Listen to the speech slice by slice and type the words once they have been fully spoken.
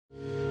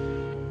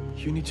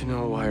You need to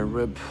know why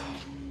Rib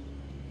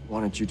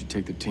wanted you to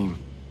take the team.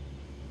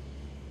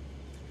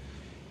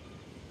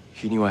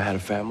 He knew I had a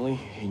family.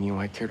 He knew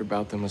I cared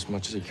about them as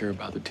much as I care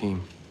about the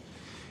team.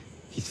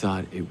 He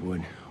thought it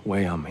would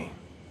weigh on me.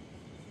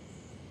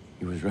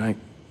 He was right.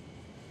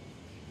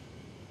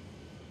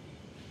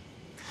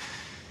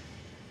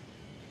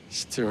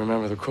 Still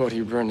remember the quote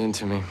he burned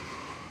into me.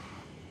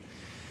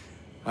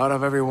 Out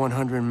of every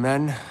 100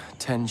 men,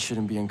 10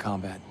 shouldn't be in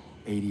combat.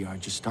 80 are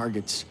just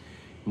targets.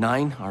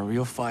 9 are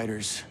real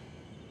fighters.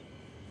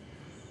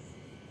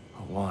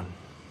 But one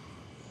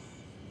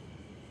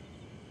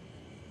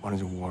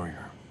is a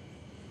warrior,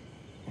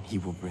 and he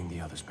will bring the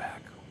others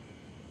back.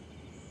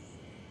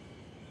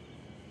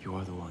 You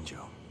are the one,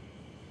 Joe.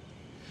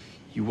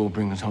 You will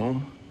bring us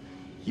home.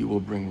 You will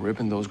bring Rip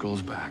and those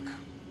girls back.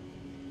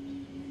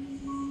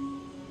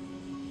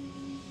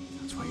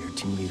 That's why you're a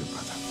team leader,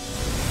 brother.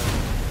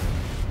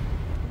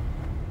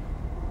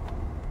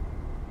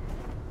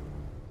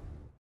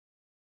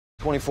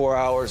 "24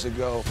 hours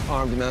ago,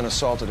 armed men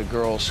assaulted a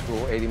girls'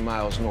 school 80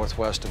 miles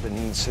northwest of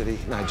Benin City,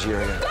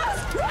 Nigeria.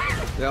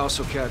 They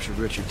also captured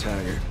Richard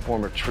Taggart,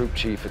 former troop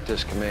chief at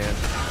this command.